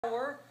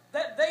power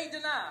that they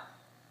deny.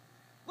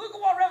 Look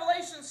at what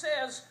Revelation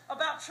says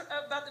about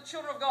the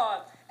children of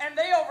God. And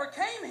they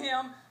overcame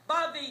him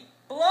by the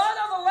blood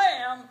of the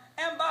Lamb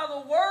and by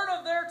the word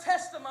of their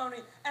testimony,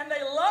 and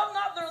they loved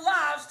not their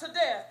lives to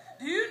death.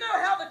 Do you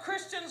know how the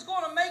Christian's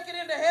going to make it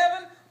into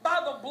heaven? By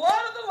the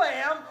blood of the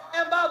Lamb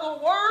and by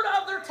the word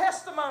of their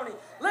testimony.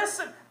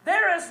 Listen,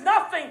 there is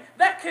nothing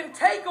that can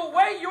take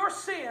away your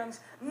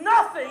sins.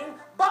 Nothing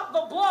but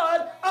the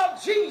blood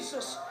of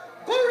Jesus.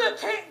 Buddha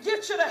can't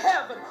get you to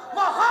heaven.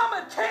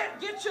 Muhammad can't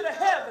get you to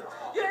heaven.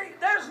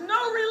 There's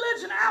no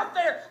religion out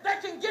there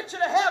that can get you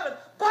to heaven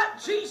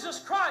but Jesus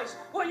Christ.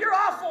 Well, you're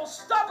awful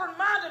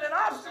stubborn-minded and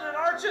obstinate,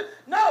 aren't you?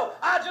 No,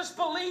 I just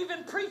believe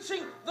in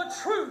preaching the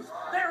truth.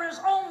 There is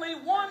only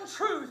one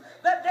truth,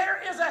 that there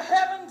is a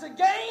heaven to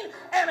gain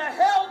and a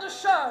hell to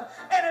shun.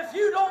 And if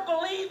you don't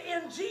believe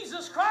in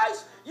Jesus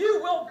Christ, you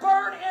will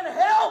burn in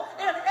hell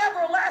in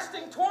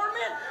everlasting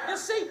torment. You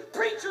see,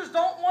 preachers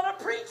don't want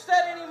to preach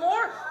that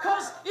anymore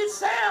because it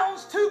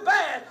sounds too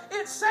bad.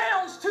 It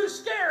sounds too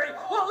scary.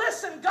 Well,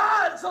 listen,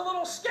 God's a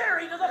little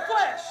scary to the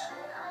flesh.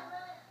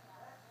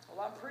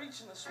 Well, I'm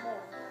preaching this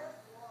morning.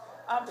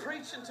 I'm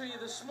preaching to you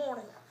this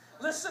morning.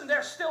 Listen,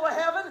 there's still a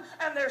heaven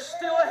and there's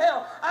still a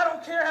hell. I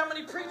don't care how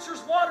many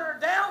preachers water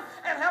it down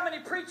and how many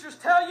preachers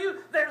tell you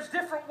there's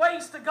different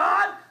ways to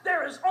God.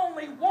 There is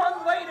only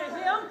one way to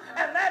Him,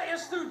 and that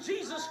is through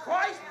Jesus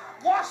Christ,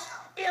 washed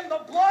in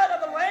the blood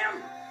of the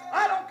Lamb.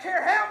 I don't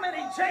care how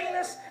many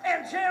Jainists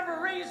and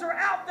Jamborees are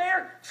out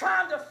there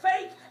trying to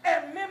fake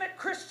and mimic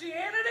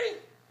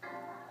Christianity.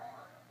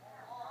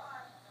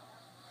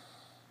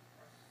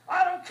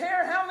 I don't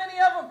care how many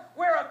of them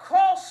wear a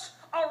cross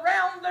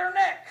around their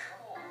neck.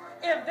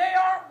 If they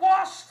aren't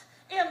washed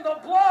in the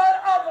blood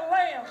of the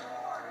Lamb,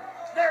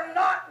 they're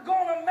not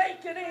going to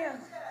make it in.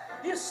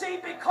 You see,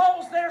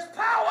 because there's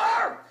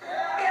power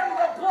in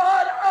the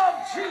blood of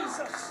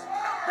Jesus.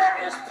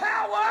 There is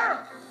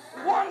power,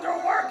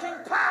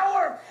 wonder-working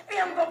power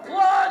in the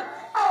blood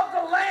of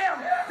the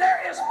Lamb.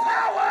 There is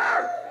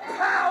power,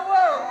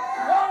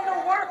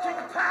 wonder-working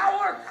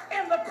power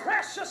in the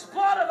precious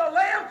blood of the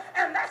Lamb,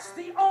 and that's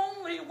the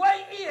only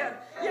way in.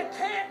 You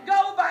can't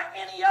go by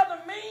any other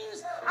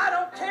means. I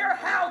don't care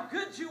how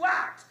good you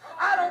act.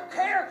 I don't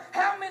care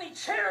how many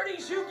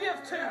charities you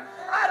give to.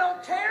 I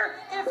don't care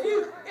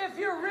if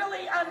you're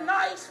really a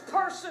nice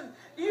person.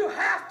 You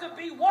have to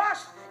be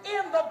washed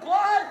in the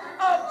blood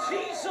of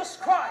Jesus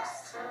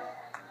Christ.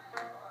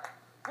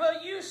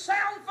 Well, you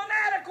sound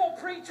fanatical,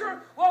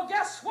 preacher. Well,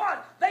 guess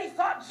what? They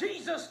thought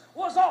Jesus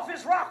was off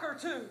his rocker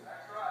too.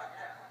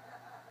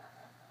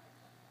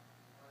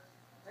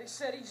 They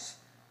said he's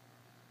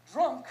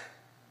drunk.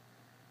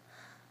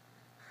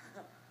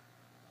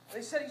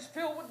 They said he's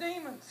filled with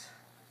demons.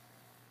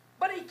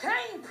 But he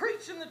came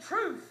preaching the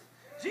truth.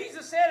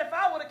 Jesus said, if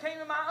I would have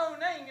came in my own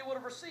name, you would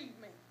have received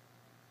me.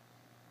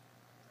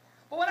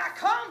 But when I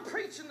come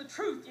preaching the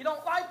truth, you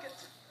don't like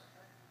it.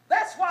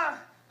 That's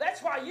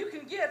why you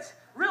can get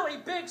really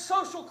big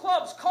social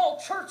clubs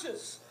called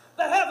churches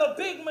that have a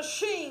big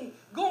machine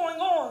going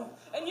on.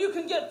 And you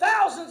can get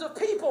thousands of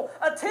people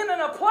attending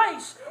a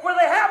place where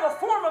they have a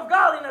form of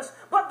godliness,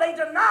 but they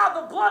deny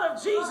the blood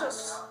of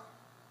Jesus.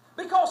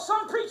 Because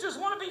some preachers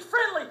want to be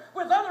friendly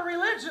with other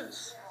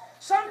religions.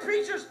 Some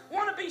preachers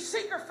want to be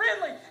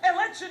seeker-friendly and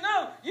let you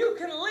know you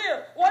can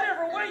live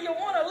whatever way you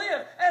want to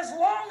live as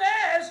long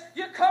as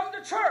you come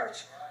to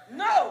church.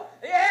 No,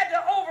 they had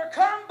to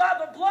overcome by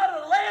the blood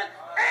of the Lamb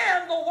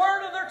and the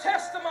word of their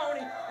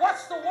testimony.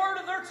 What's the word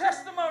of their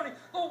testimony?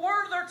 The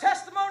word of their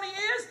testimony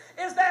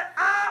is that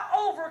I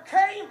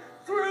overcame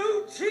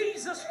through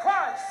Jesus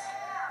Christ.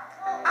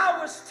 I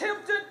was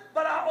tempted,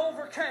 but I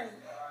overcame.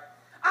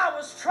 I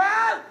was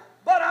tried,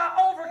 but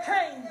I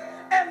overcame.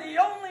 And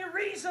the only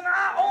reason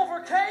I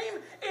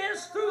overcame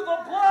is through the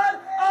blood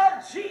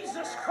of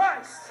Jesus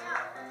Christ.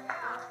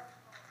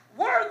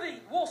 Worthy,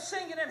 we'll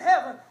sing it in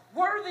heaven.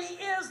 Worthy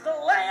is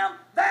the Lamb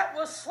that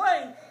was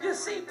slain. You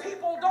see,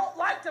 people don't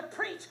like to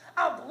preach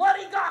a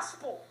bloody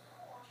gospel.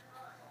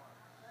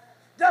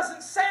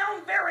 Doesn't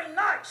sound very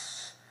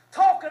nice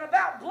talking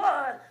about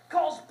blood,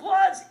 because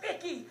blood's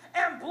icky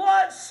and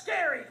blood's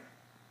scary.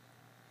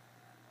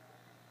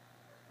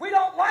 We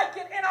don't like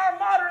it in our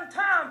modern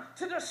time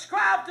to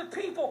describe to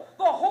people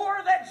the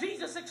horror that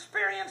Jesus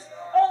experienced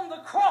on the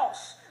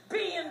cross,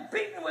 being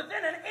beaten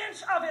within an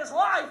inch of his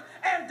life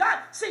and died.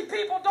 See,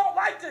 people don't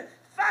like to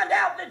find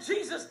out that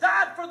Jesus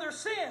died for their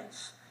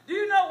sins. Do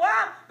you know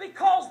why?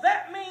 Because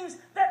that means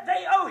that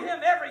they owe him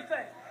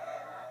everything.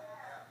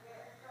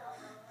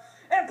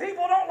 And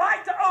people don't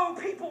like to owe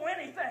people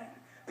anything.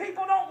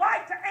 People don't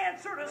like to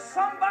answer to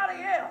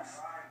somebody else.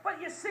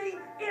 But you see,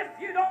 if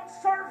you don't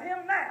serve him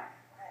now,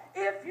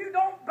 if you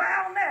don't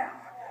bow now,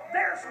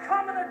 there's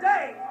coming a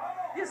day.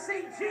 You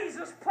see,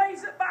 Jesus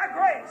plays it by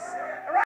grace.